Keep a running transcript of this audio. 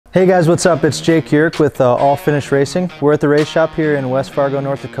Hey guys, what's up? It's Jake Yerk with All Finish Racing. We're at the race shop here in West Fargo,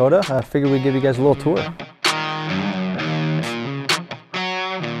 North Dakota. I figured we'd give you guys a little tour.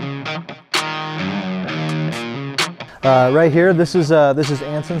 Right here, this is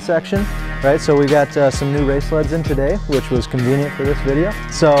Anson's section, right? So we got some new race sleds in today, which was convenient for this video.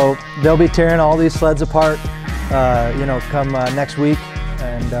 So they'll be tearing all these sleds apart, come next week,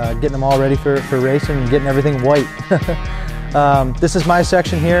 and getting them all ready for racing and getting everything white. This is my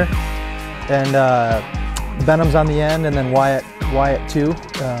section here, and Benham's on the end, and then Wyatt too.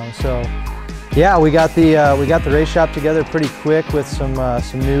 So yeah, we got the race shop together pretty quick with some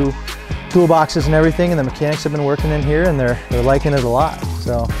new toolboxes and everything, and the mechanics have been working in here, and they're liking it a lot.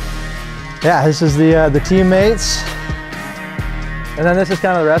 So yeah, this is the teammates, and then this is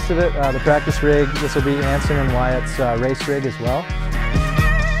kind of the rest of it. The practice rig. This will be Anson and Wyatt's race rig as well.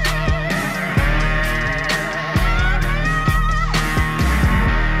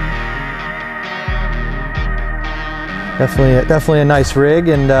 Definitely a nice rig,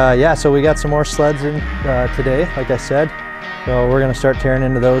 and yeah, so we got some more sleds in today, like I said. So we're gonna start tearing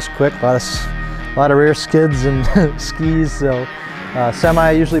into those quick. A lot of rear skids and skis. So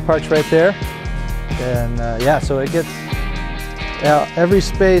semi usually parks right there, and yeah, so it gets every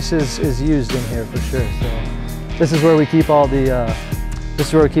space is used in here for sure. So this is where we keep all the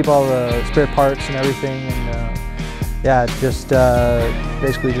spare parts and everything, and yeah, just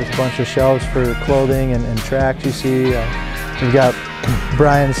basically just a bunch of shelves for clothing and tracks. You see, we've got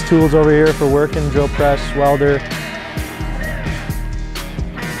Brian's tools over here for working, drill press, welder,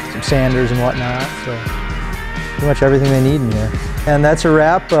 some sanders and whatnot. So pretty much everything they need in here. And that's a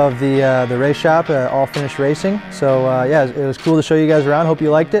wrap of the race shop, All Finish Racing. So yeah, it was cool to show you guys around. Hope you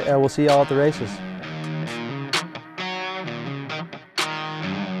liked it. We'll see you all at the races.